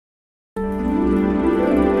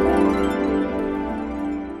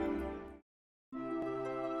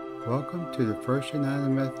Welcome to the First United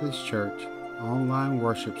Methodist Church online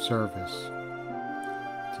worship service.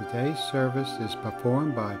 Today's service is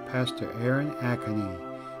performed by Pastor Aaron Akany.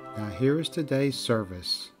 Now here is today's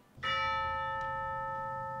service.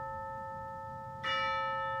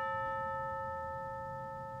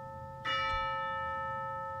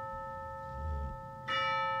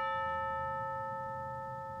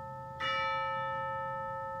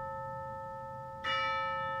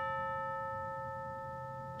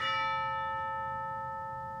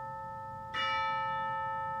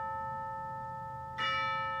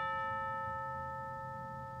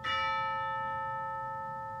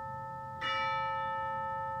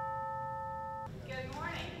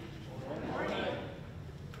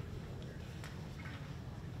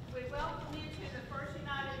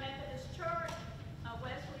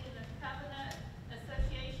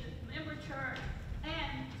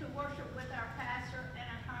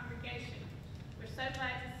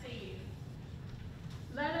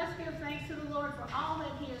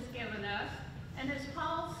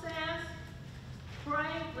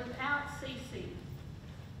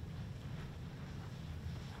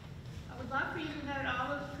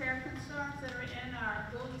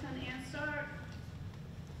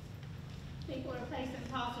 People are facing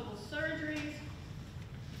possible surgeries,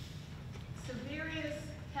 severe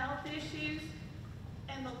health issues,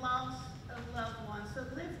 and the loss of loved ones. So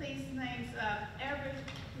lift these names up, every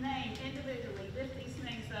name individually, lift these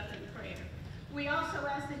names up in prayer. We also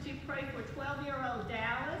ask that you pray for 12-year-old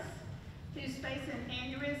Dallas, who's facing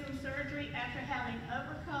aneurysm surgery after having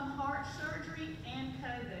overcome heart surgery and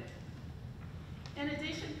COVID. In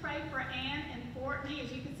addition, pray for Ann and Courtney.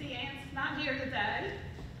 As you can see, Ann's not here today.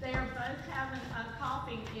 They are both having a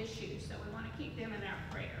coughing issue, so we want to keep them in our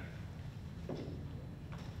prayer.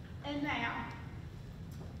 And now,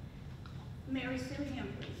 Mary Sue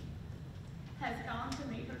Hemsley has gone to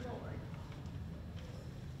meet her Lord.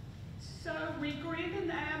 So we grieve in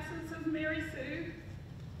the absence of Mary Sue.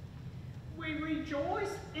 We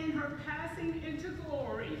rejoice in her passing into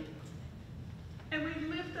glory. And we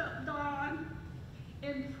lift up Don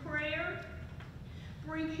in prayer.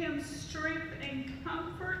 Bring him strength and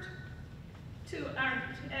comfort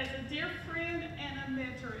as a dear friend and a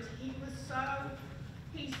mentor.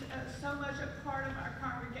 He's so much a part of our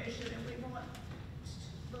congregation, and we want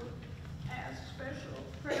to ask special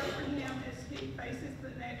prayer for him as he faces the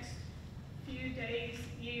next few days,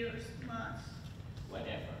 years, months,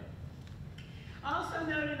 whatever. Also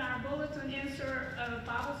note in our bulletin insert,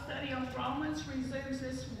 Bible study on Romans resumes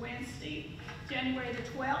this Wednesday, January the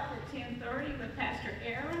 12th at 10:30 with Pastor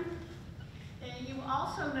Aaron. And you will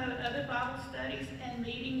also note other Bible studies and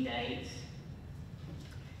meeting dates.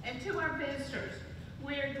 And to our visitors,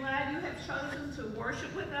 we are glad you have chosen to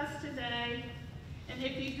worship with us today. And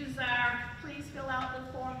if you desire, please fill out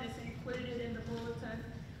the form that's included in the bulletin,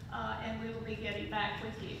 and we will be getting back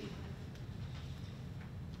with you.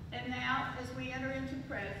 And now, as we enter into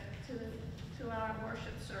prayer to our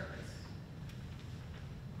worship service.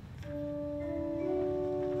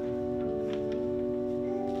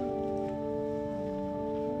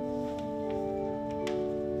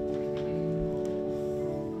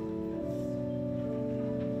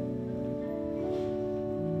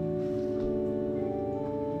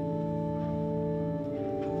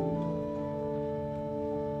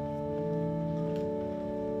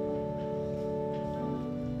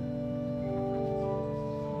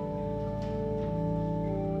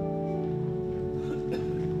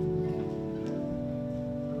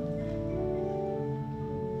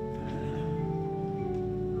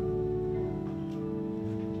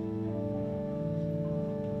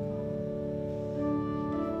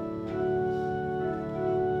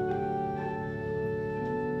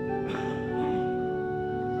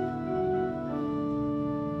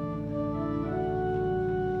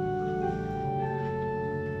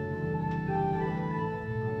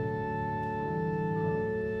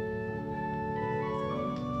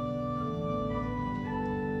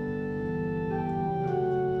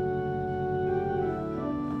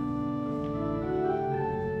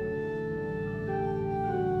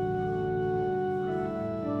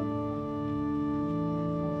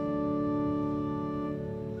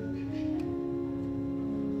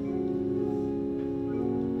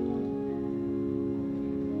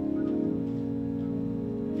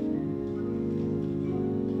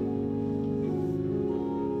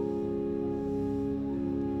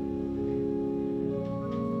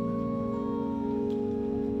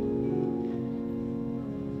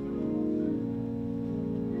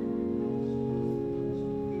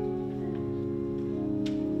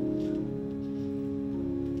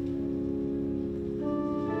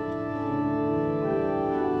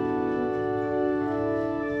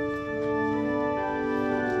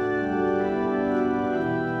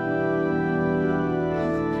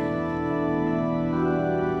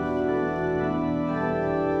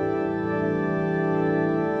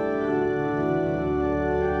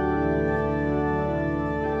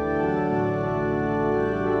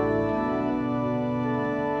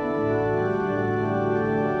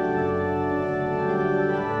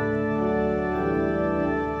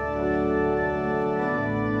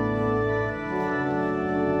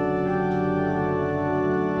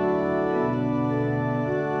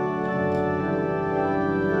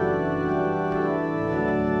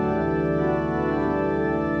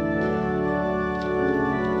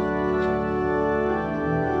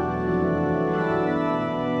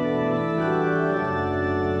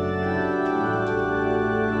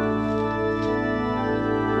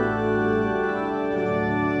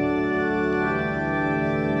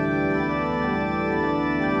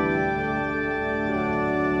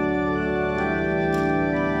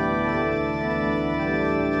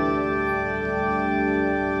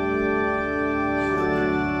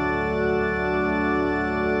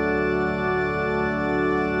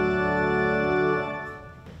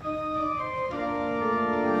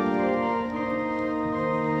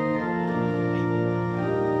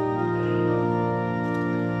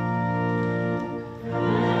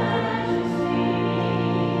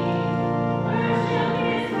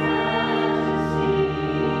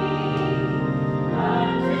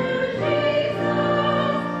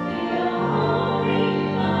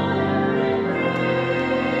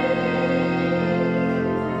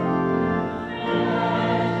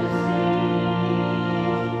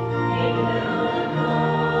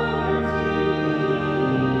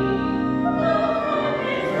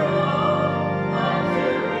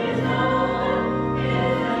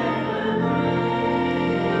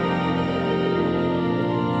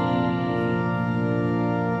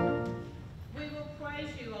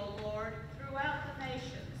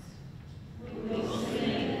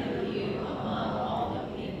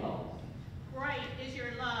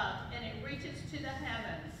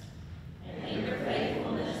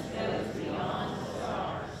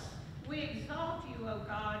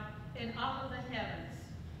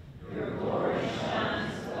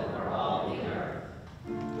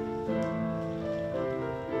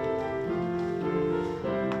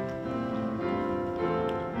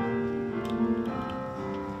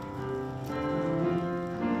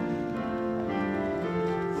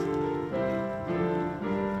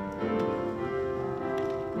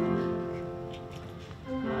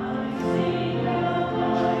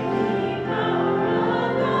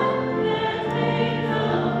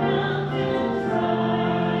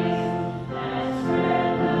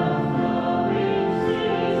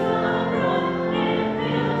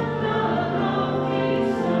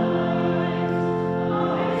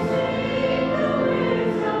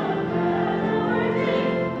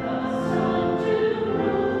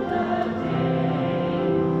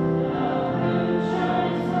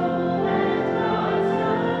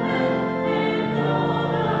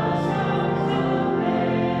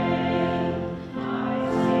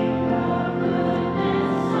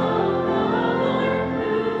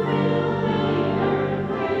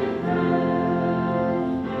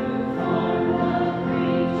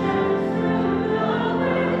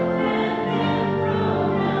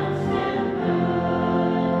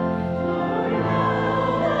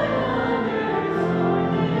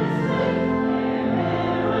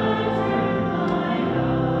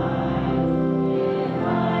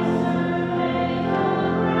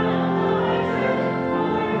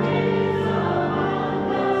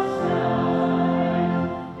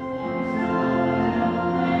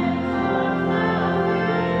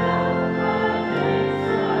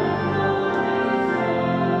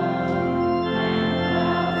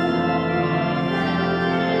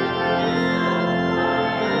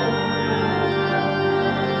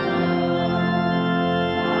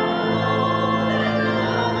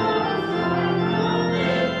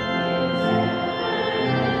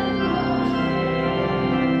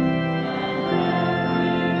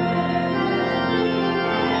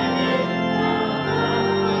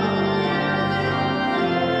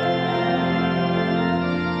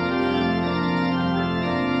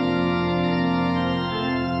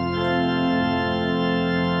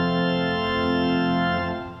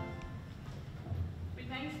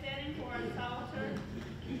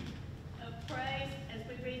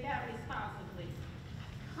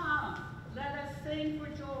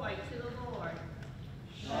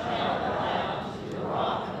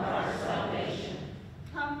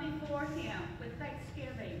 before him with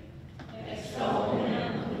thanksgiving. Extol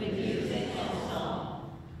him with music and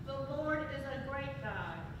song. The Lord is a great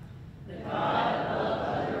God. The God above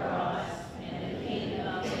other gods and the King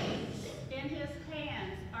of kings. In his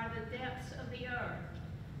hands are the depths of the earth.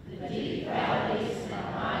 The deep valleys and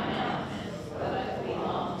high mountains both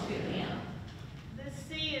belong to him. The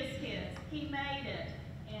sea is his, he made it.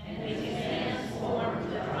 And his hands formed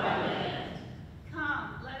the dry land.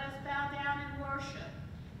 Come, let us bow down and worship.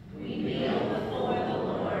 We kneel before the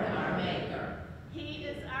Lord our Maker. He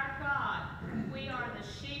is our God. We are the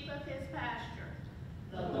sheep of his pasture.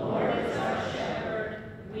 The Lord is our shepherd.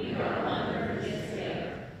 We are under his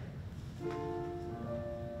care.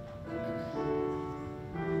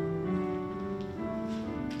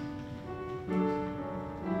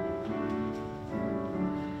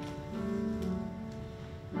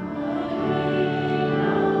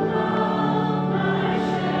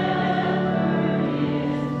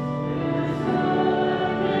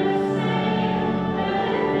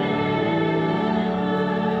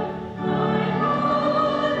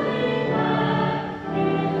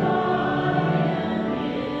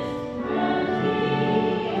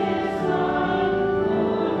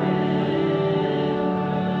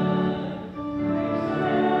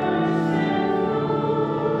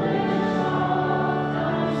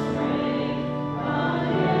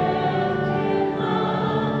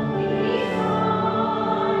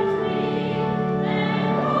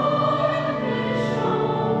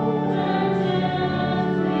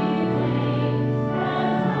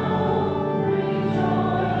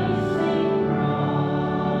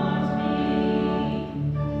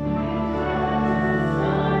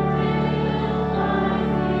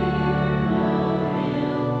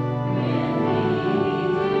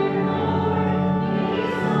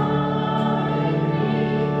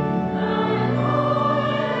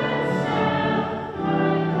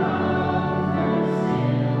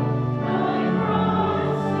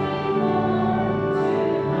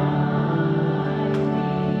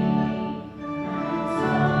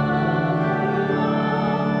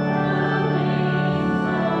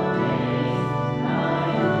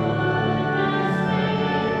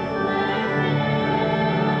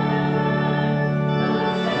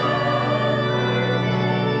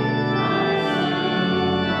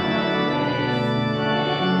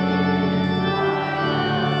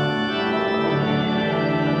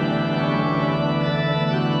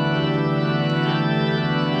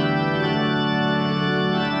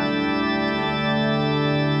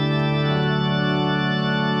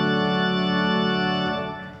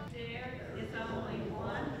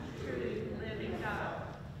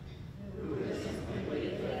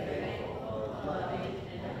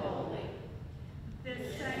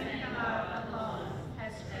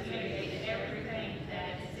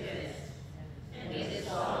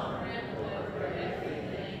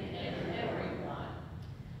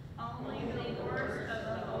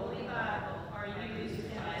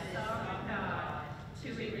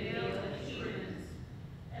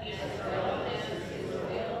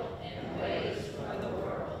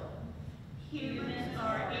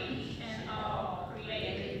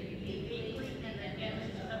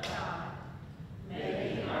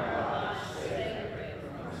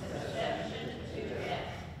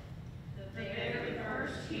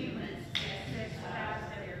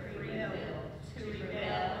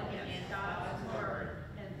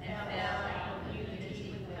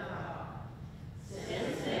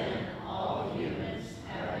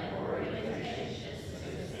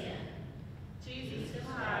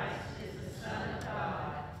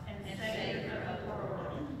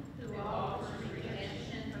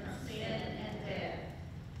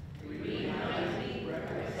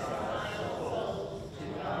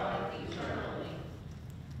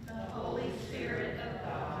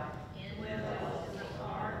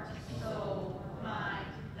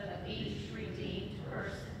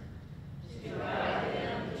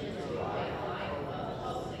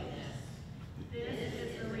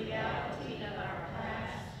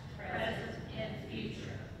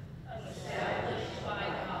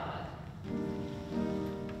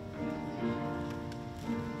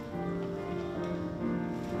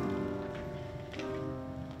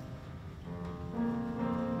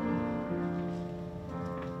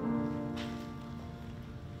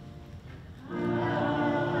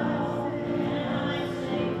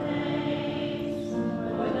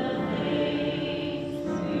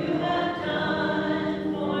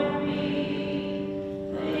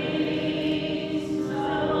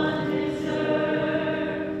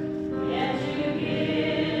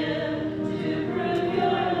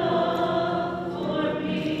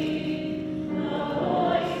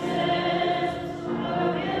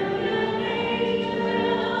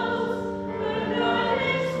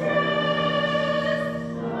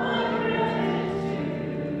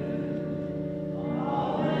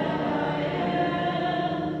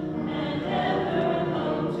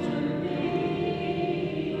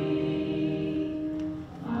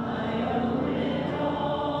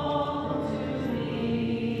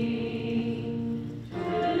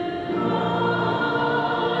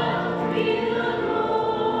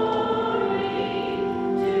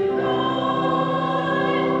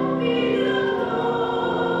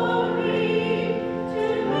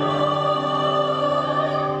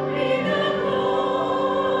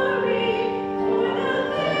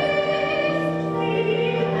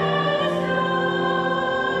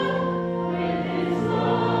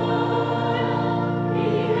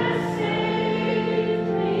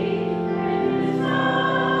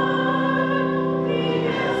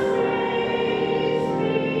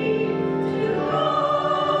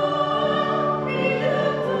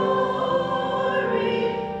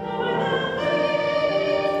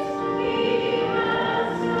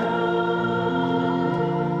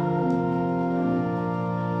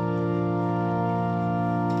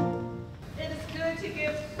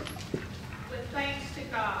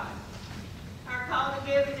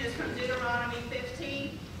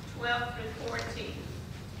 12 through 14.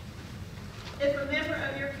 If a member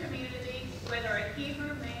of your community, whether a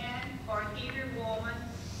Hebrew man or a Hebrew woman,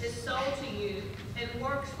 is sold to you and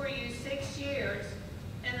works for you 6 years,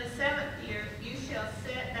 in the 7th year you shall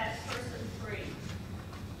set that person free.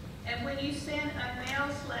 And when you send a male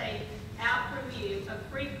slave out from you, a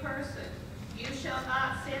free person, you shall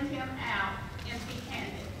not send him out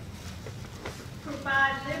empty-handed.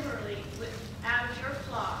 Provide liberally out of your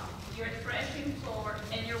flock, your threshing floor,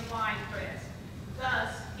 and your winepress,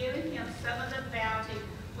 thus giving him some of the bounty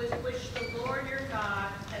with which the Lord your God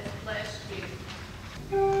has blessed you.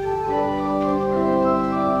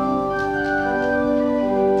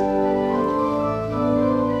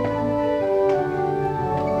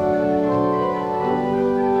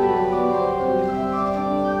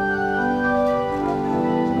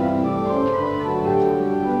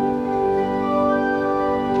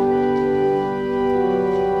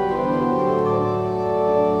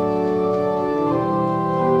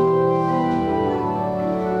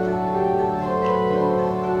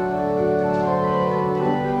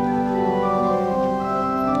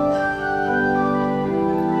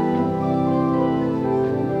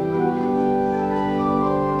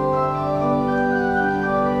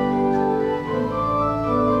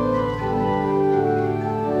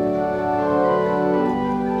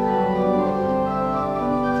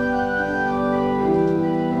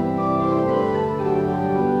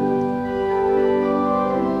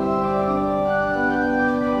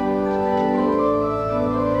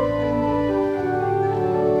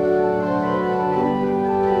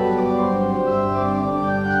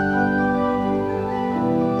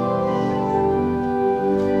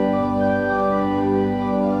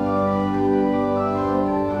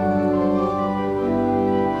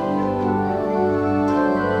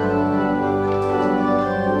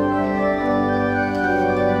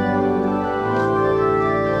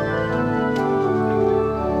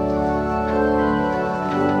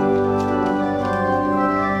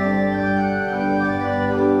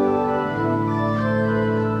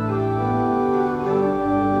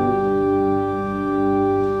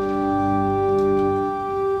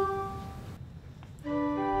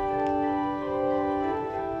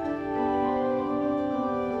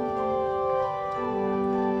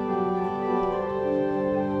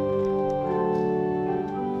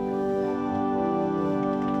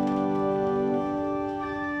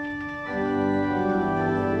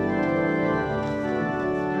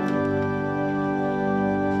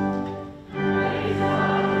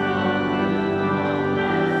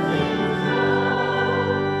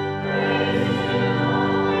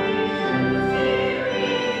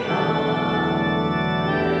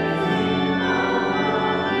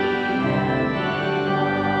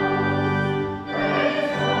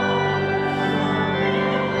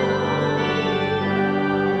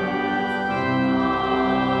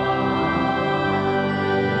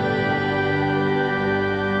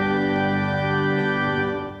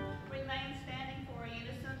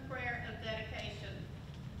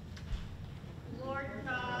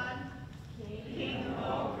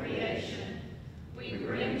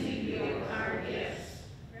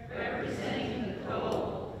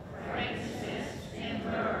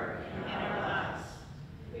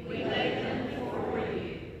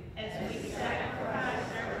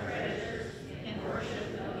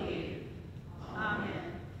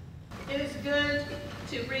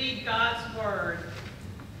 To read God's Word.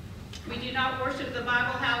 We do not worship the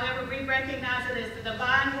Bible, however, we recognize it as the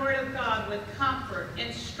divine Word of God with comfort,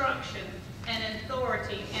 instruction, and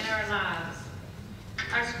authority in our lives.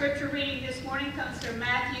 Our scripture reading this morning comes from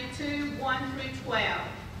Matthew 2, 1 through 12.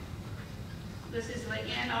 This is the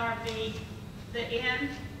NRSV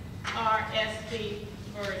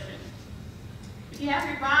version. If you have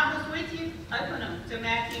your Bibles with you, open them to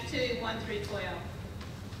Matthew 2, 1 through 12.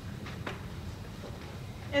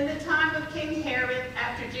 In the time of King Herod,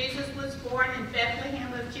 after Jesus was born in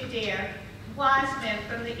Bethlehem of Judea, wise men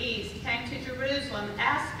from the east came to Jerusalem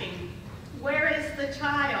asking, "Where is the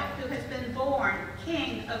child who has been born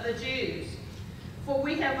King of the Jews? For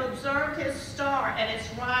we have observed his star at its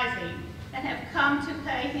rising and have come to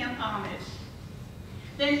pay him homage."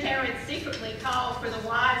 Then Herod secretly called for the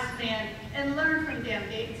wise men and learned from them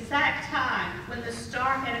the exact time when the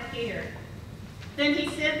star had appeared. Then he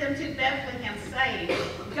sent them to Bethlehem, saying,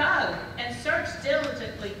 "Go and search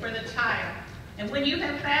diligently for the child, and when you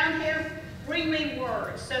have found him, bring me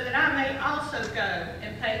word, so that I may also go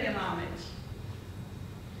and pay him homage."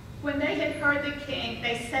 When they had heard the king,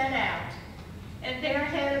 they set out, and there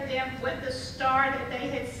ahead of them went the star that they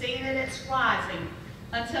had seen at its rising,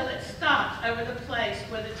 until it stopped over the place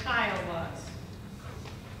where the child was.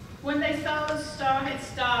 When they saw the star had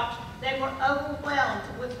stopped, they were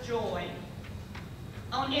overwhelmed with joy.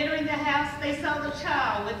 On entering the house, they saw the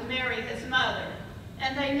child with Mary, his mother,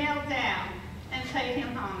 and they knelt down and paid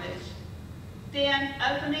him homage. Then,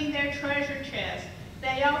 opening their treasure chest,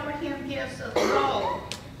 they offered him gifts of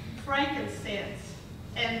gold, frankincense,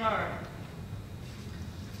 and myrrh.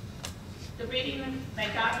 May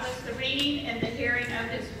God bless the reading and the hearing of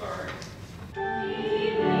his word.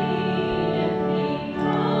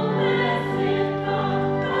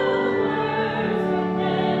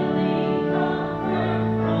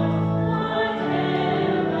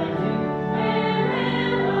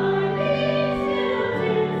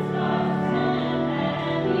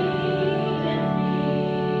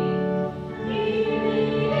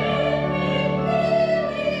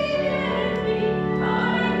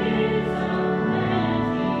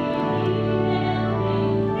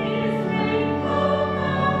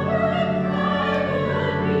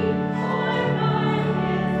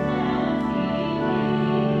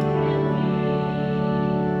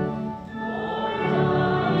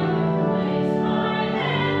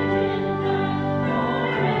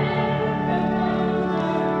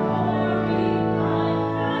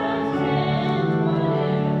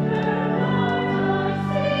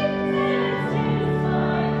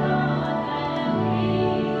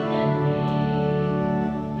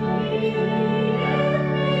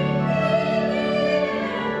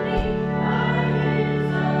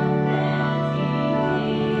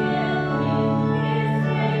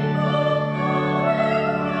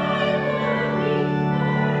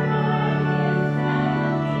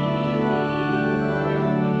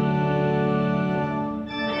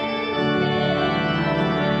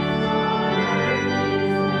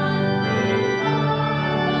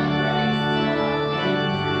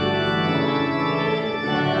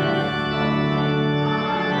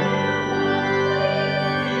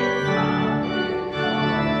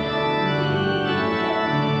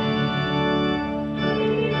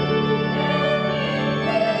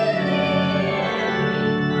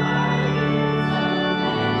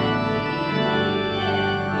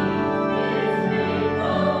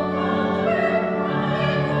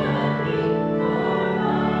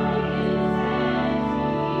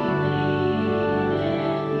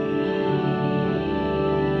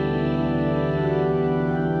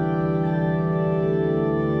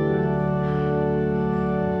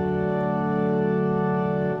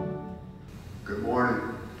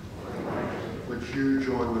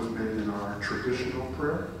 Traditional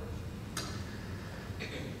prayer.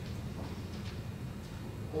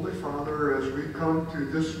 Holy Father, as we come to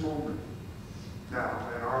this moment now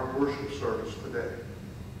in our worship service today,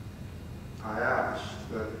 I ask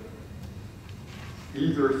that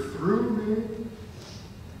either through me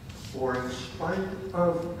or in spite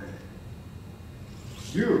of me,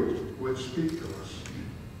 you would speak to us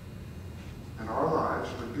and our lives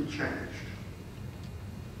would be changed.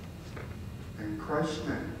 In Christ's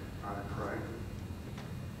name, I pray.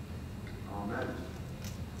 Amen.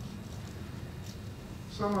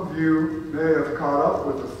 Some of you may have caught up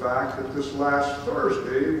with the fact that this last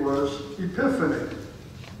Thursday was Epiphany,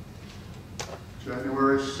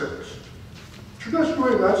 January 6th.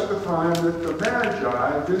 Traditionally, that's the time that the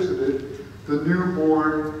Magi visited the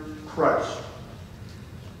newborn Christ,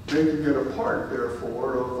 making it a part,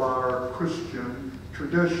 therefore, of our Christian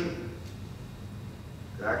tradition.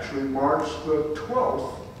 It actually marks the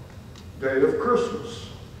 12th day of Christmas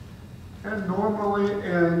and normally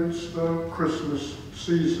ends the Christmas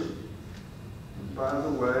season. And by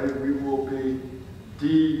the way, we will be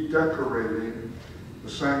de-decorating the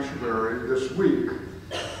sanctuary this week.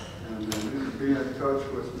 And you can be in touch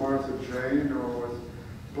with Martha Jane or with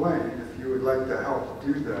Blaine if you would like to help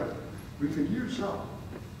do that. We could use help.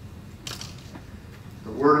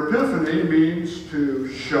 The word epiphany means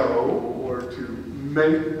to show or to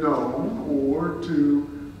make known or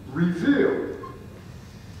to reveal.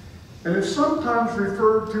 And it's sometimes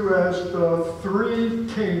referred to as the Three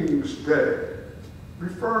Kings Day,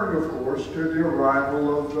 referring, of course, to the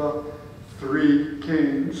arrival of the three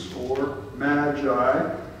kings or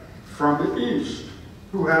magi from the east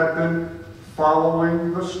who had been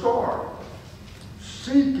following the star,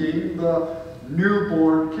 seeking the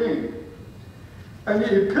newborn king. And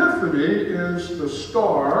the Epiphany is the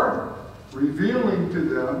star revealing to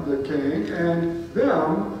them the king and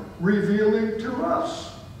them revealing to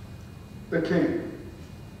us the king.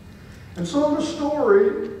 And so the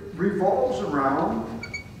story revolves around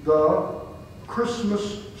the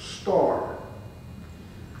Christmas star.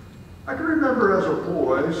 I can remember as a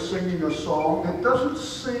boy singing a song that doesn't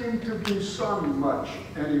seem to be sung much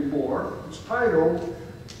anymore. It's titled,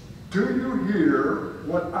 do you hear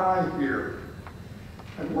what I hear?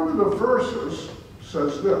 And one of the verses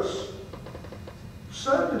says this,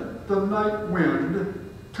 said the night wind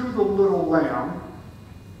to the little lamb,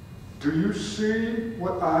 do you see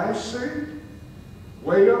what I see?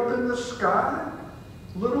 Way up in the sky,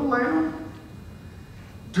 little lamb?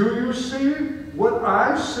 Do you see what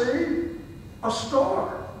I see? A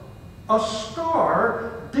star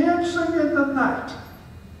dancing in the night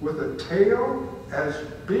with a tail as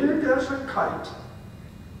big as a kite,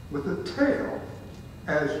 with a tail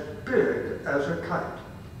as big as a kite.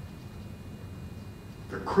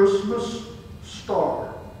 The Christmas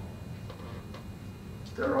star.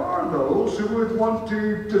 There are those who would want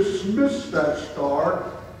to dismiss that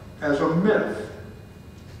star as a myth.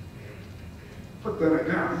 But then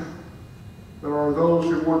again, there are those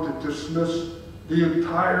who want to dismiss the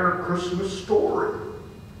entire Christmas story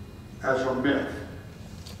as a myth.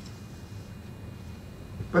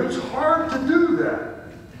 But it's hard to do that,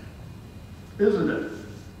 isn't it?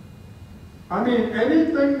 I mean,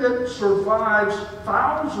 anything that survives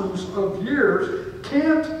thousands of years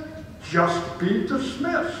can't just be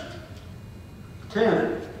dismissed, can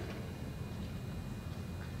it?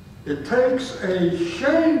 It takes a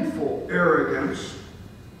shameful arrogance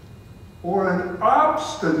or an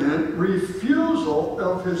obstinate refusal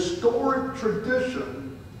of historic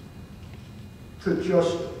tradition to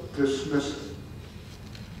just dismiss it.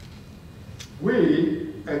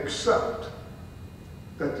 We accept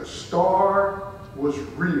that the star was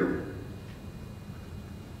real.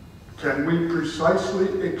 Can we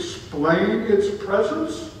precisely explain its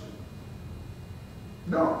presence?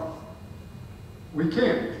 No, we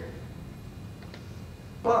can't.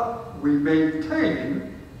 But we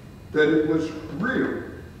maintain that it was real.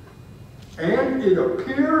 And it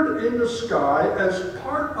appeared in the sky as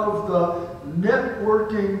part of the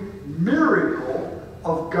networking miracle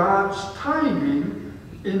of God's timing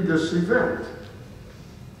in this event.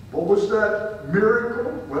 What was that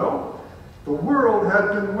miracle? Well, the world had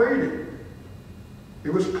been waiting.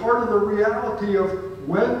 It was part of the reality of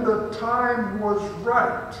when the time was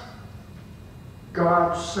right,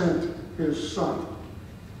 God sent his Son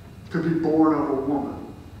to be born of a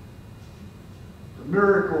woman. The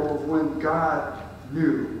miracle of when God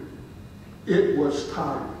knew it was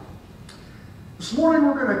time. This morning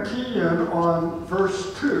we're going to key in on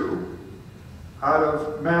verse 2 out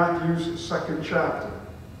of Matthew's 2nd chapter.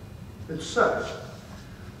 It says,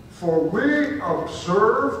 "For we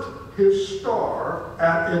observed his star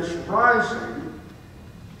at its rising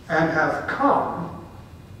and have come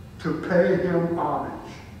to pay him homage.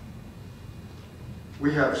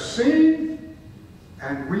 We have seen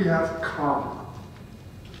and we have come."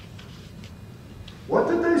 What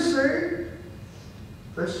did they see?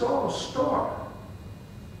 They saw a star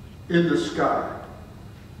in the sky.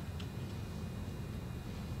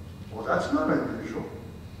 Well, that's not unusual.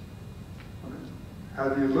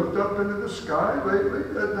 Have you looked up into the sky lately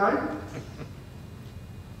at night?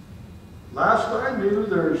 Last I knew,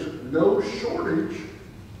 there's no shortage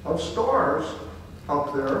of stars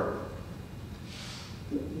up there.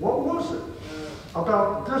 What was it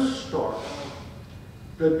about this star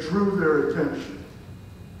that drew their attention?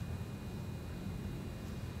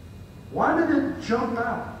 Why did it jump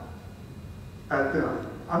out at them?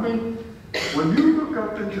 I mean, when you look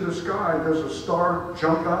up into the sky, does a star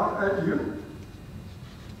jump out at you?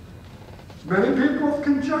 Many people have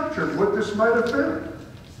conjectured what this might have been.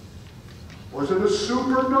 Was it a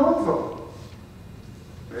supernova?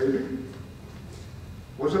 Maybe.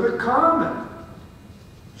 Was it a comet?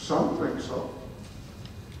 Some think so.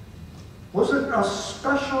 Was it a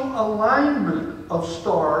special alignment of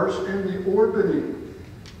stars in the orbiting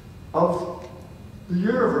of the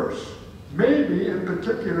universe? Maybe, in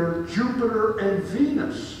particular, Jupiter and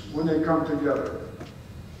Venus when they come together.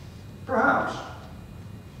 Perhaps.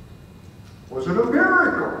 Was it a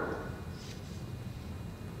miracle?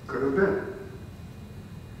 Could have been.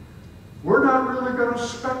 We're not really going to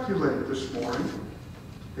speculate this morning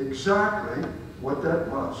exactly what that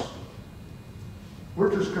was.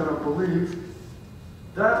 We're just going to believe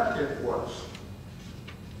that it was.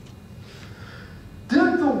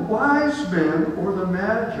 Did the wise men or the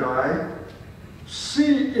magi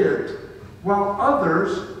see it while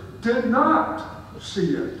others did not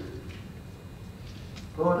see it?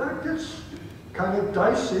 Well, that gets kind of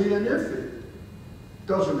dicey and iffy,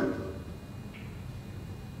 doesn't it?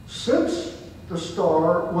 Since the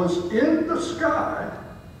star was in the sky,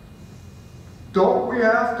 don't we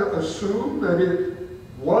have to assume that it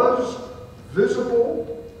was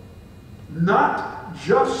visible not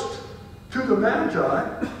just to the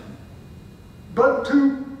Magi, but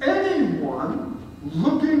to anyone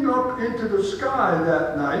looking up into the sky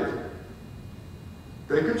that night,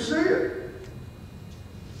 they could see it.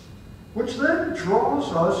 Which then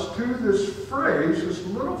draws us to this phrase, this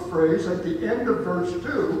little phrase at the end of verse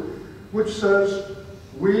 2, which says,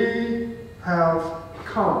 "We have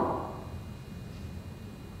come."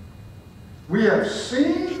 We have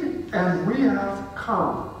seen and we have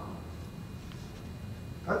come.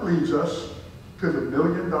 That leads us to the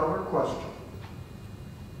million-dollar question.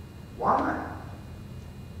 Why?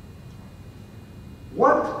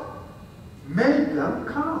 What made them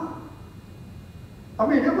come? I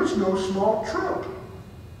mean, it was no small trip.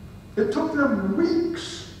 It took them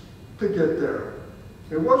weeks to get there.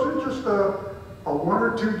 It wasn't just a 1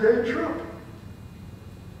 or 2 day trip.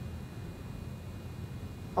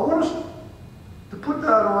 I want us to put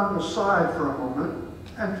that on the side for a moment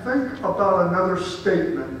and think about another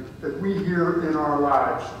statement that we hear in our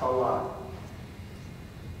lives a lot.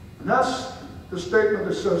 And that's the statement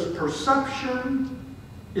that says, perception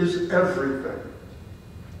is everything.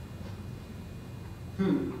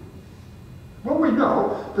 Well, we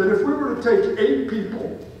know that if we were to take 8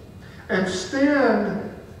 people and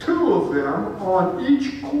stand 2 of them on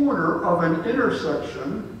each corner of an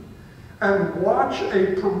intersection and watch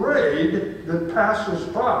a parade that passes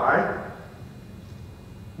by,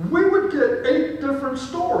 we would get 8 different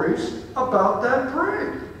stories about that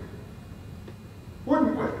parade,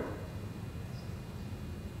 wouldn't we?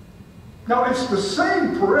 Now, it's the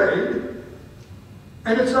same parade,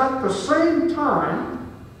 and it's at the same time,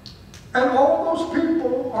 and all those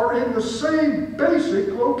people are in the same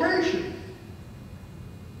basic location.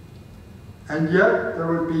 And yet, there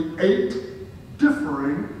would be 8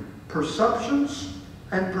 differing perceptions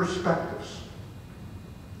and perspectives.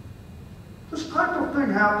 This type of thing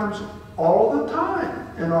happens all the time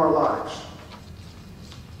in our lives.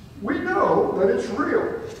 We know that it's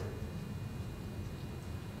real.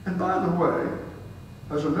 And by the way,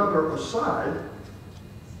 as another aside,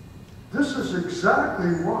 this is exactly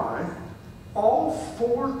why all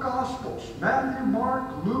 4 Gospels, Matthew,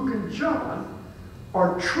 Mark, Luke, and John,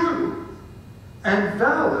 are true and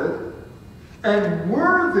valid and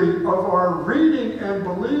worthy of our reading and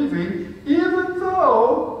believing, even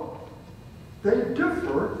though they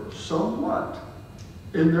differ somewhat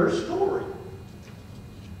in their story.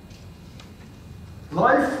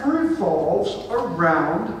 Life revolves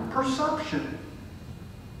around perception,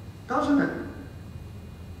 doesn't it?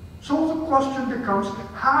 So the question becomes,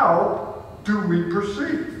 how do we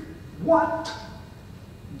perceive? What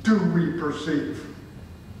do we perceive?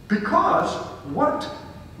 Because what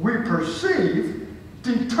we perceive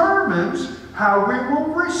determines how we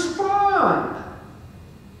will respond.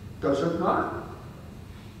 Does it not?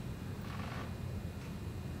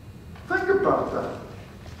 Think about that.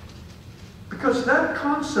 Because that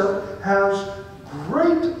concept has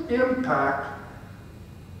great impact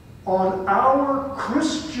on our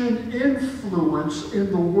Christian influence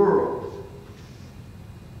in the world.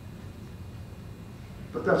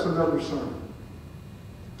 But that's another sermon.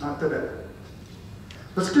 Not today.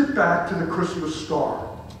 Let's get back to the Christmas star.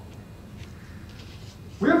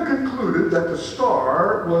 We have concluded that the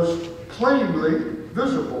star was plainly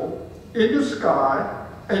visible in the sky,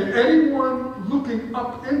 and anyone looking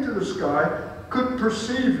up into the sky could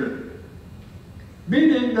perceive it.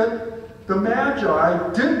 Meaning that the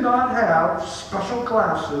Magi did not have special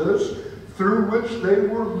glasses through which they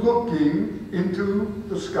were looking into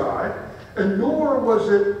the sky, and nor was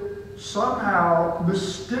it somehow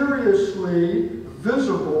mysteriously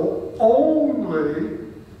visible only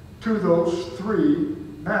to those 3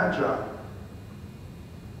 Magi.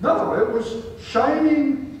 No, it was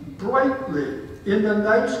shining brightly in the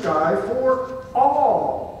night sky for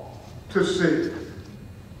all to see.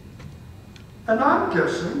 And I'm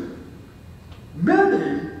guessing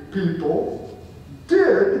many people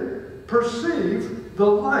did perceive the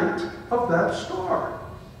light of that star.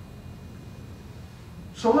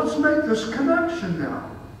 So let's make this connection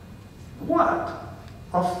now. What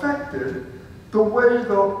affected the way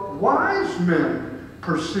the wise men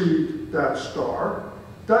perceived that star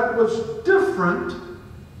that was different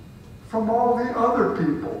from all the other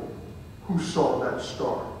people who saw that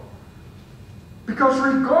star? Because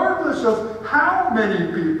regardless of how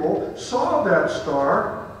many people saw that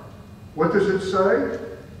star, what does it say?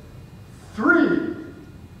 3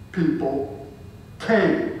 people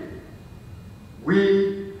came.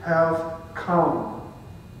 We have come,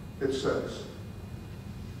 it says.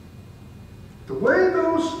 The way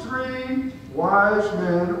those 3 wise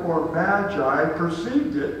men or magi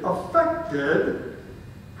perceived it affected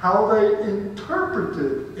how they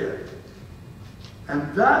interpreted it.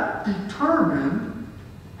 And that determined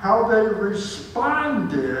how they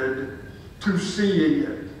responded to seeing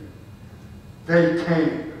it. They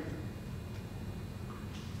came.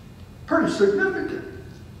 Pretty significant,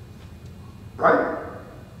 right?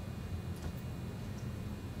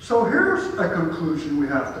 So here's a conclusion we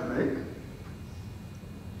have to make.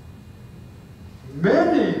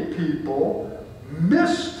 Many people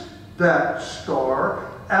missed that star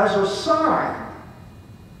as a sign,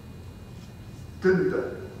 didn't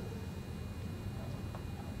they?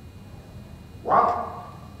 Wow.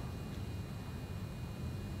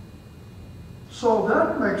 So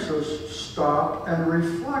that makes us stop and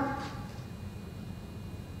reflect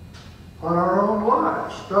on our own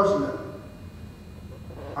lives, doesn't it?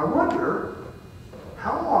 I wonder,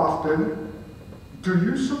 how often do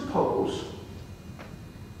you suppose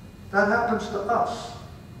that happens to us?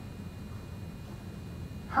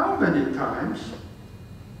 How many times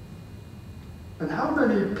and how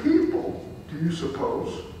many people do you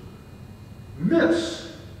suppose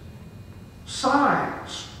miss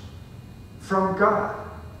signs from God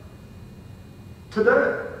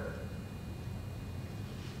today?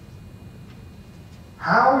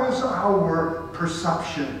 How is our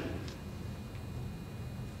perception?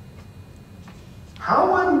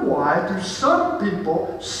 How and why do some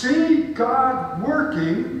people see God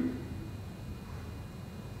working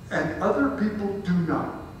and other people do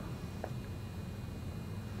not?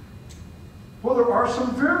 Well, there are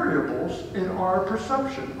some variables in our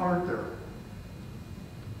perception, aren't there?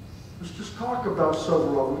 Let's just talk about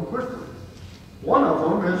several of them quickly. One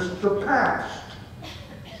of them is the past.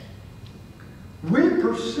 We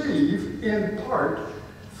perceive in part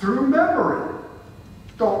through memory,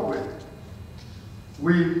 don't we?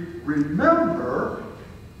 We remember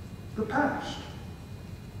the past.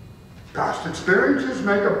 Past experiences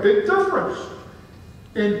make a big difference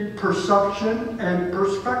in perception and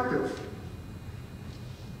perspective.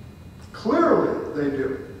 Clearly, they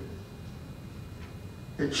do.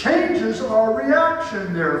 It changes our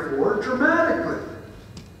reaction, therefore, dramatically.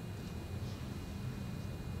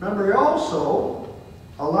 Memory also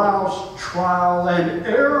allows trial and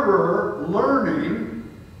error learning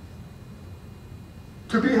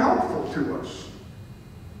to be helpful to us.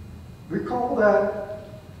 We call that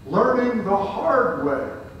learning the hard way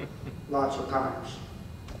lots of times.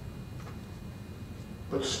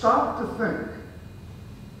 But stop to think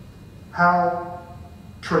how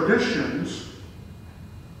traditions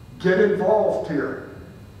get involved here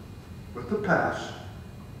with the past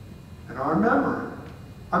and our memory.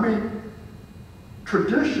 I mean,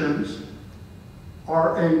 traditions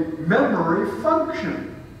are a memory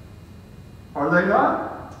function, are they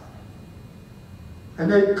not?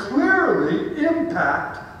 And they clearly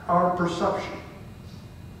impact our perception.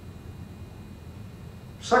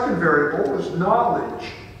 Second variable is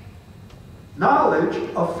knowledge. Knowledge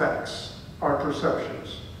affects our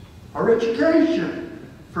perceptions. Our education,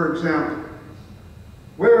 for example.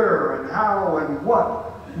 Where and how and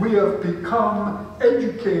what we have become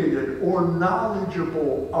educated or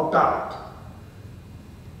knowledgeable about.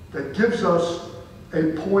 That gives us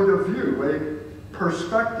a point of view, a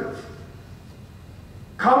perspective.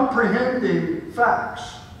 Comprehending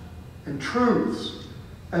facts and truths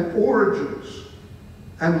and origins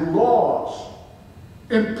and laws.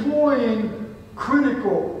 Employing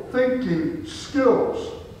critical thinking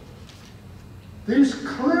skills. These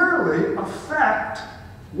clearly affect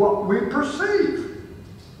what we perceive.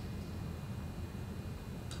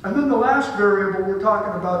 And then the last variable we're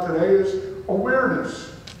talking about today is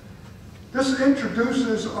awareness. This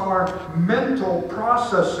introduces our mental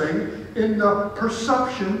processing in the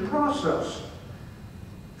perception process.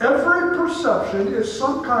 Every perception is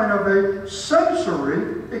some kind of a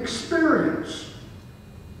sensory experience.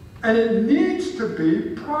 And it needs to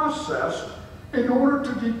be processed in order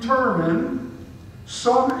to determine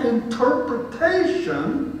some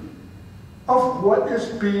interpretation of what is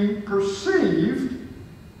being perceived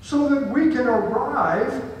so that we can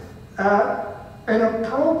arrive at an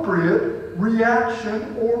appropriate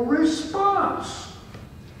reaction or response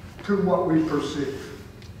to what we perceive.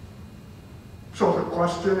 So the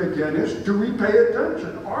question again is, do we pay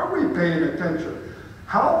attention? Are we paying attention?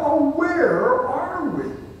 How aware are we?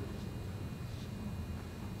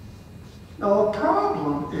 Now the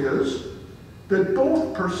problem is that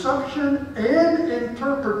both perception and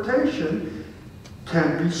interpretation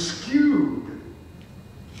can be skewed.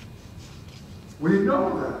 We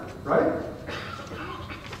know that, right?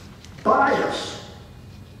 Bias,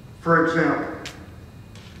 for example.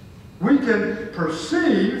 We can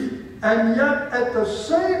perceive and yet at the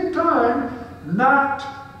same time not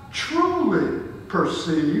truly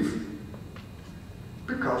perceive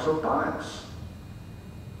because of bias.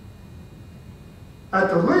 At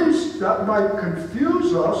the least, that might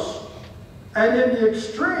confuse us, and in the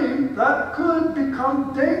extreme, that could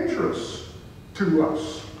become dangerous to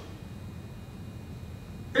us.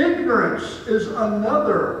 Ignorance is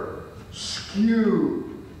another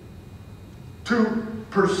skew to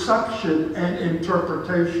perception and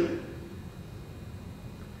interpretation.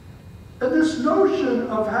 And this notion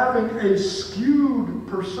of having a skewed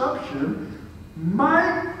perception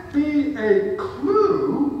might be a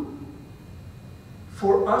clue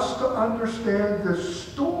for us to understand the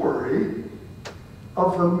story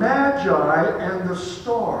of the Magi and the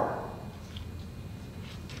star.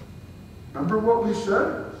 Remember what we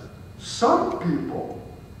said? Some people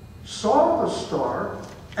saw the star,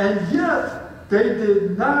 and yet they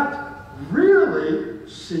did not really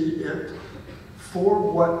see it for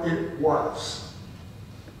what it was.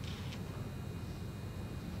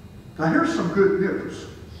 Now here's some good news.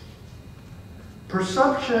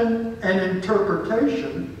 Perception and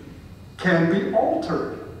interpretation can be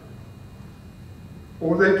altered,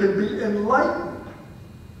 or they can be enlightened,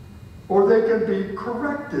 or they can be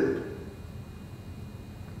corrected.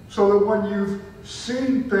 So that when you've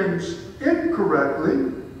seen things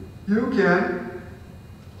incorrectly, you can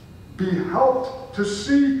be helped to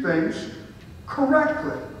see things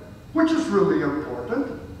correctly, which is really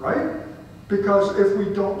important, right? Because if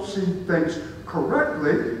we don't see things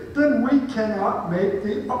correctly, then we cannot make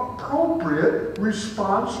the appropriate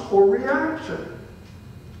response or reaction.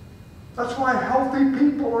 That's why healthy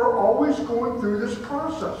people are always going through this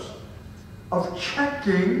process of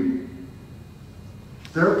checking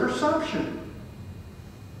their perception.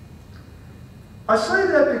 I say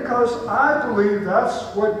that because I believe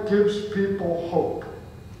that's what gives people hope.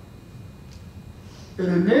 It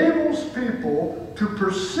enables people to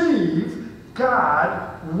perceive God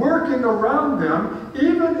working around them,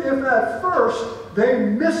 even if at first they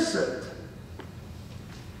miss it.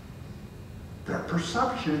 Their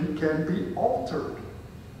perception can be altered,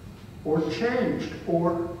 or changed,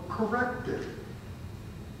 or corrected.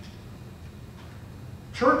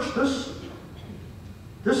 Church, this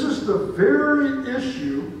is the very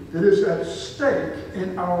issue that is at stake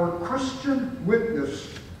in our Christian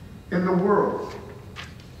witness in the world.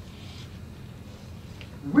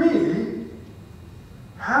 We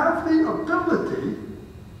have the ability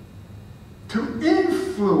to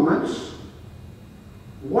influence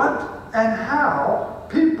what and how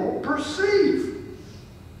people perceive.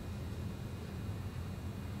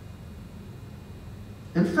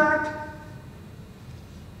 In fact,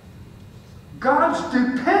 God's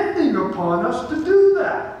depending upon us to do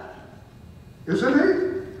that, isn't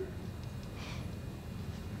He?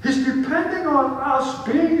 He's depending on us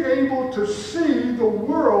being able to see the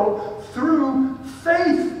world through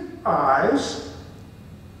faith eyes.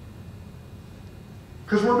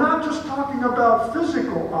 Because we're not just talking about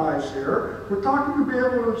physical eyes here. We're talking to be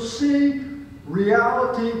able to see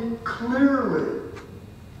reality clearly,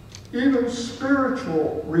 even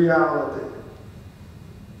spiritual reality.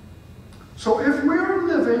 So if we are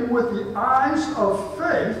living with the eyes of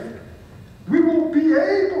faith, we will be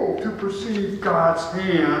able to perceive God's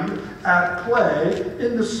hand at play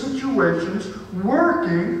in the situations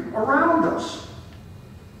working around us.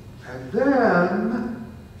 And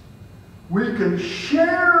then we can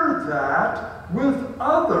share that with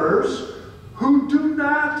others who do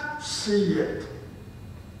not see it.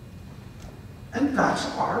 And that's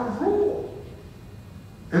our role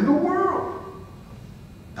in the world.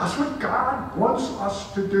 That's what God wants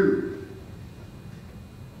us to do.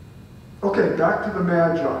 Okay, back to the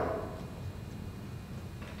Magi.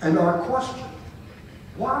 And our question,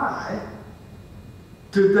 why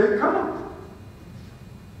did they come?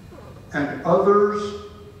 And others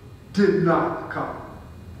did not come.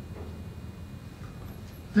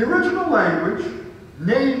 The original language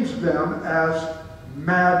names them as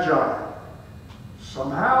Magi.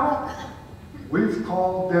 Somehow, we've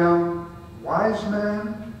called them wise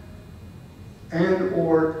men and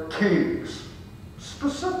or kings.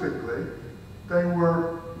 Specifically, they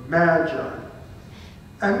were Magi.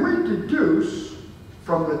 And we deduce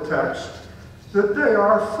from the text that they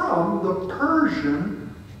are from the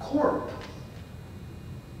Persian court,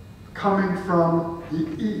 coming from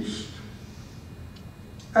the east.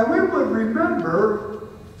 And we would remember,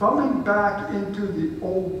 thumbing back into the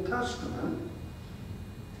Old Testament,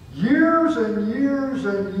 years and years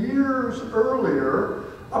and years earlier,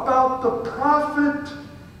 about the prophet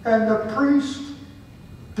and the priest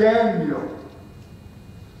Daniel,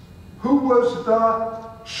 who was the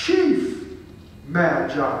chief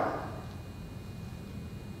Magi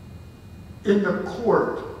in the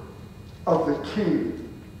court of the king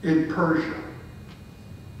in Persia.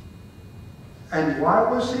 And why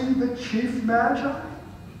was he the chief magi?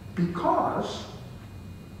 Because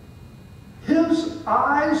his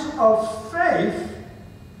eyes of faith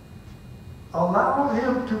allowed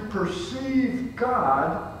him to perceive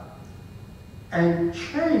God and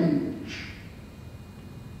change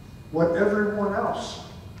what everyone else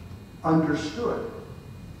understood.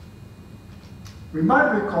 We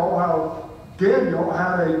might recall how Daniel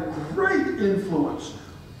had a great influence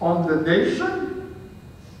on the nation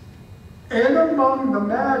and among the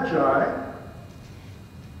Magi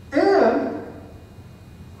and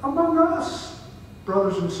among us,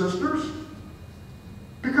 brothers and sisters,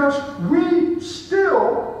 because we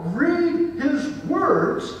still read his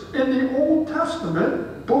words in the Old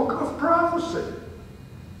Testament book of prophecy.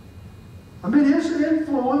 I mean, his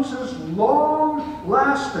influence is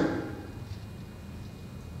long-lasting.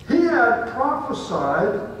 He had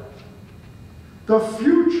prophesied the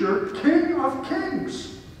future King of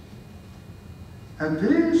Kings. And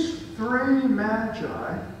these three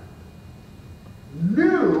magi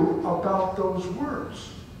knew about those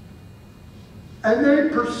words. And they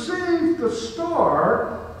perceived the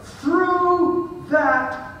star through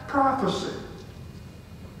that prophecy.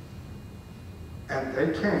 And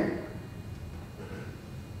they came.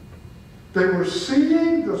 They were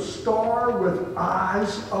seeing the star with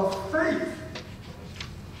eyes of faith.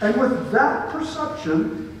 And with that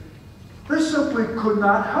perception, they simply could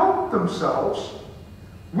not help themselves.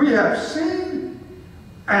 We have seen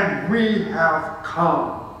and we have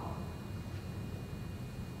come.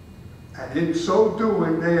 And in so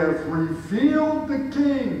doing, they have revealed the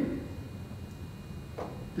King,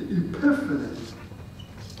 the Epiphany,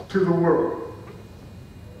 to the world.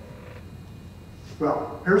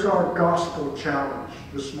 Well, here's our gospel challenge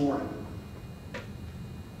this morning.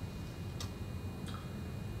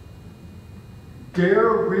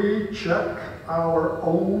 Dare we check our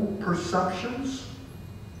own perceptions?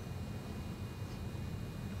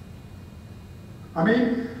 I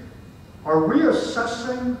mean, are we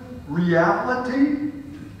assessing reality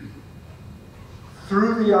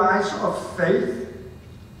through the eyes of faith?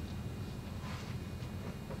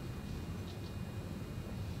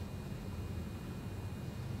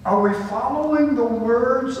 Are we following the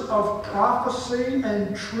words of prophecy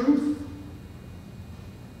and truth?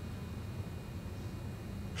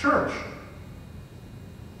 Church,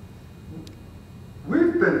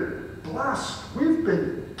 we've been blessed, we've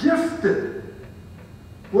been gifted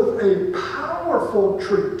with a powerful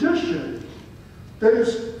tradition that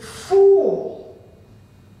is full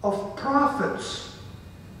of prophets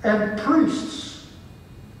and priests,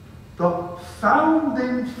 the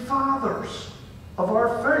founding fathers of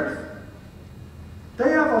our faith.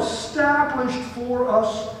 They have established for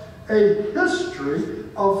us a history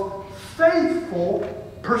of faithful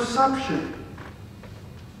perception.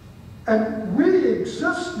 And we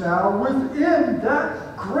exist now within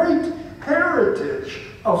that great heritage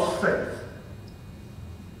of faith.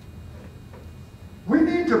 We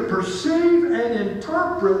need to perceive and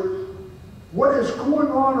interpret what is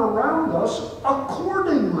going on around us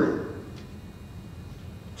accordingly,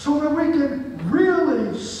 so that we can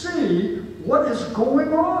really see what is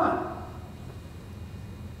going on,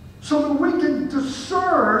 so that we can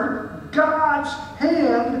discern God's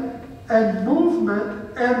hand and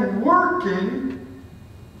movement and working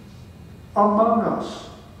among us.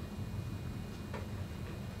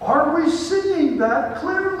 Are we seeing that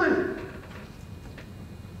clearly?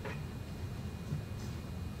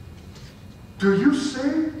 Do you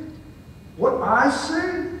see what I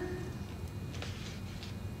see?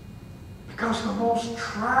 Because the most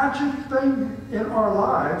tragic thing in our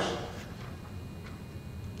lives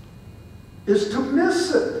is to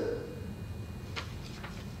miss it.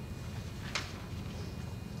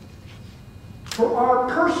 For our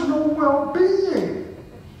personal well-being,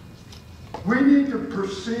 we need to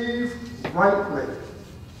perceive rightly.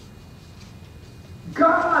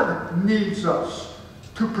 God needs us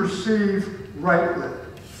to perceive rightly.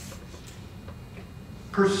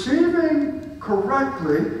 Perceiving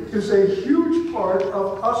correctly is a huge part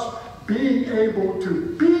of us being able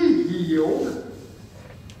to be healed,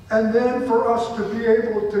 and then for us to be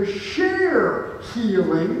able to share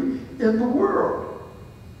healing in the world.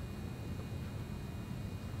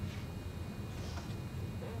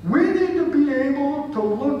 We need to be able to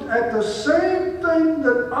look at the same thing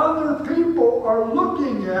that other people are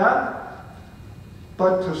looking at,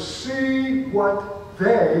 but to see what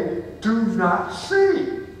they do not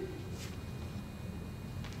see.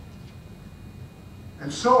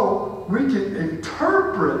 And so we can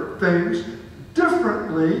interpret things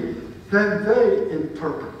differently than they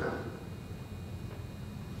interpret them.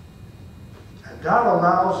 And that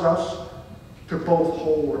allows us to both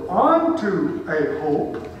hold on to a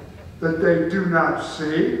hope that they do not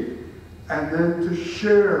see, and then to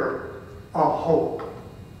share a hope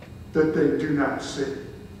that they do not see.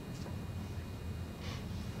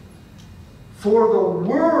 For the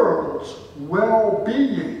world's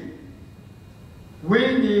well-being,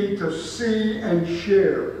 we need to see and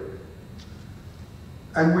share.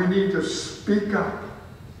 And we need to speak up.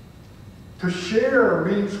 To share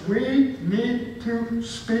means we need to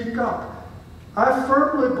speak up. I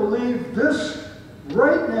firmly believe this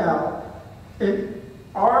right now, in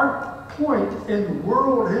our point in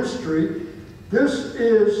world history, this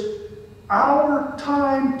is our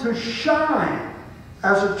time to shine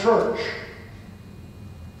as a church.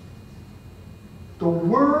 The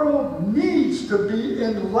world needs to be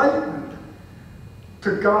enlightened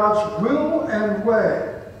to God's will and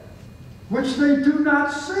way, which they do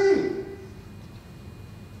not see.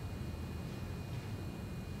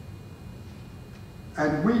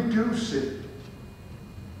 And we do see.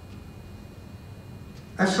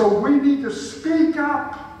 And so we need to speak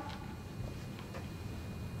up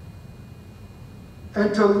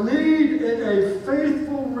and to lead in a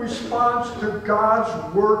faithful response to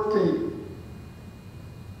God's working.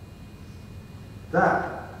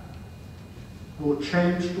 That will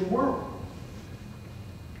change the world.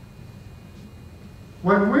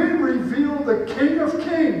 When we reveal the King of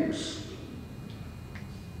Kings,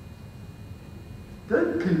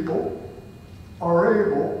 then people are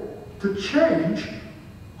able to change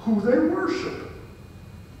who they worship.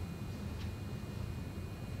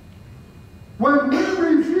 When we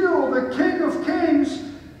reveal the King of Kings,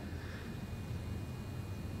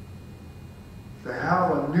 they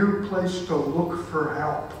have a new place to look for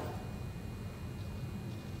help.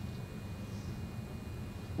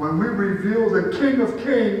 When we reveal the King of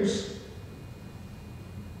Kings,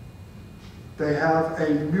 they have a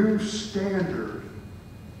new standard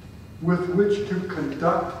with which to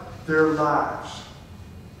conduct their lives.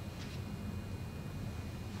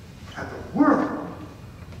 And the world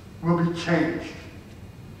will be changed.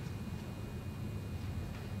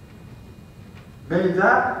 May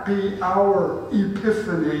that be our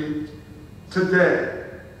epiphany today.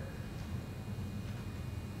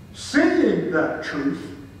 Seeing that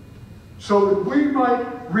truth so that we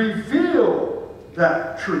might reveal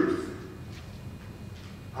that truth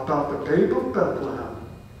about the babe of Bethlehem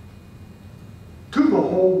to the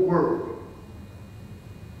whole world.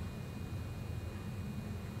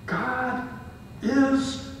 God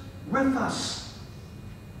is with us,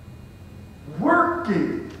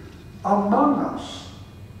 working among us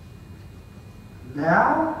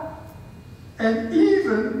now and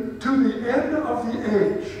even to the end of the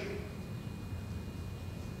age.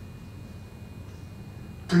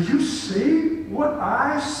 Do you see what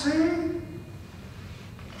I see?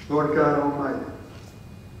 Lord God Almighty,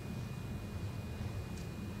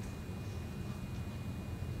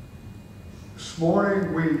 this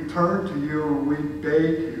morning we turn to you and we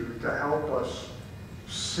beg you to help us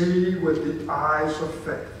see with the eyes of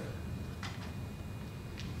faith.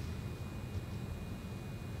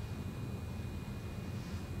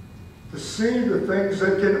 To see the things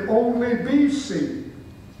that can only be seen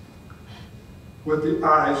with the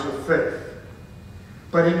eyes of faith.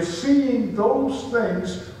 But in seeing those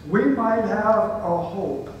things, we might have a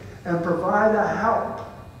hope and provide a help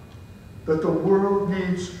that the world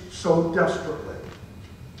needs so desperately.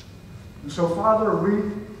 And so, Father,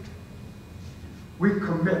 we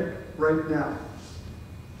commit right now,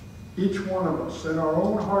 each one of us, in our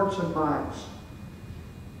own hearts and minds,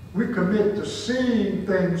 we commit to seeing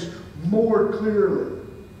things more clearly.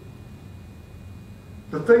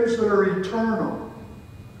 The things that are eternal,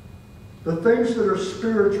 the things that are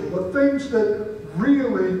spiritual, the things that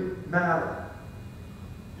really matter.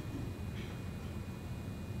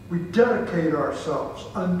 We dedicate ourselves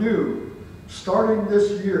anew, starting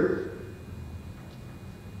this year,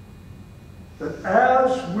 that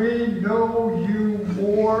as we know you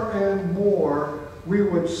more and more, we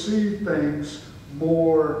would see things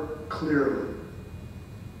more clearly.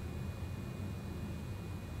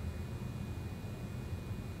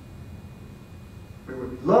 We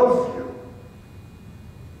would love you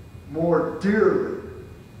more dearly.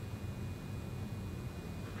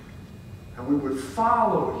 And we would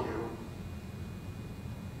follow you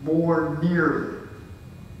more nearly.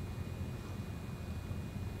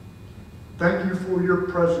 Thank you for your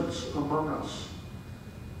presence among us.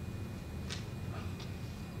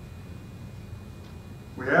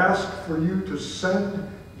 We ask for you to send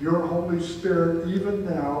your Holy Spirit even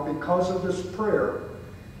now because of this prayer.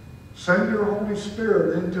 Send your Holy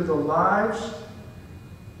Spirit into the lives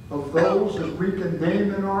of those that we can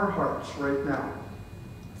name in our hearts right now.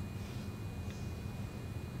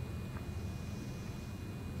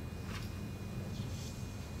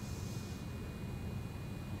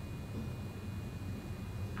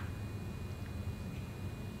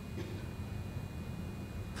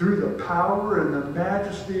 Through the power and the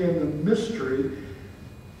majesty and the mystery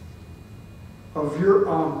of your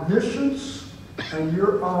omniscience and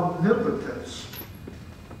your omnipotence,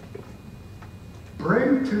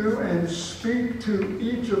 bring to and speak to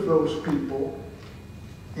each of those people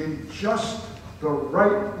in just the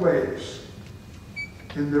right ways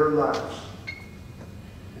in their lives.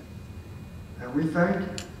 And we thank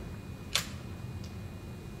you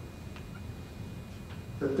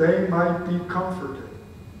that they might be comforted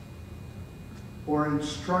or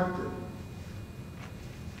instructed,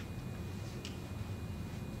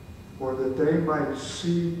 or that they might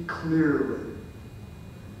see clearly.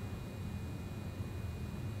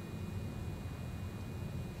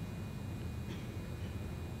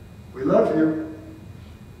 We love you,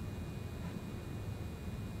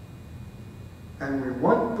 and we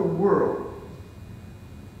want the world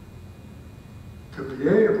to be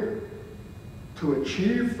able to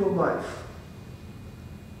achieve the life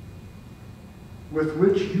with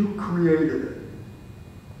which you created it.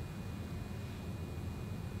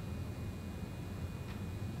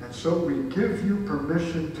 And so we give you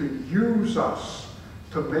permission to use us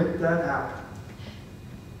to make that happen.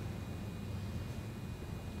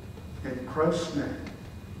 In Christ's name,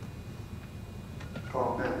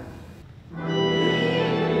 amen.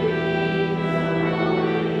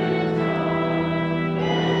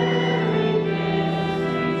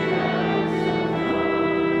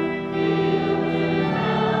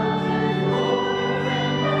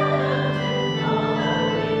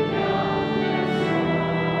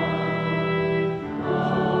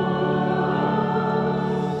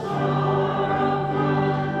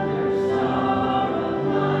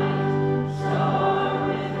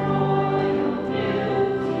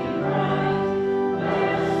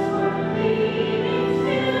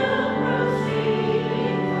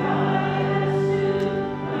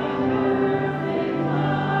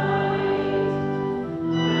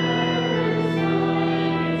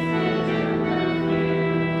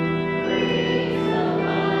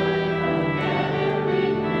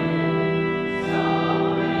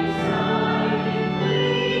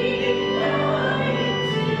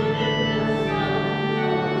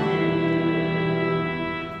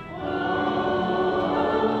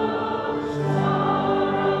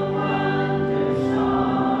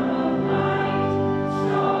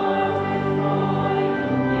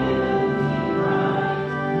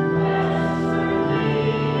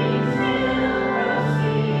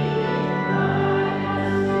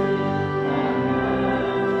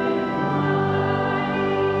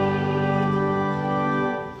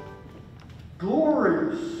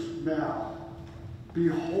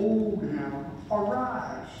 Behold him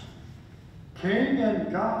arise, King and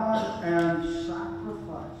God and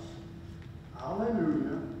sacrifice.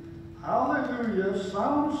 Hallelujah, hallelujah,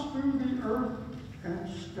 sounds through the earth and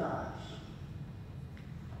skies.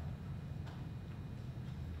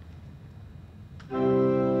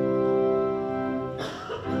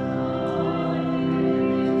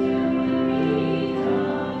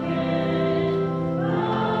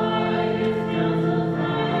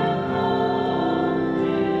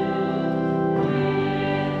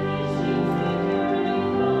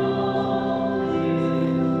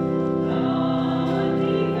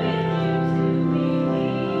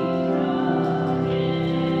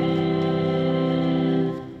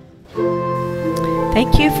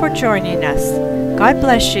 Thank you for joining us. God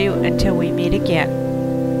bless you until we meet again.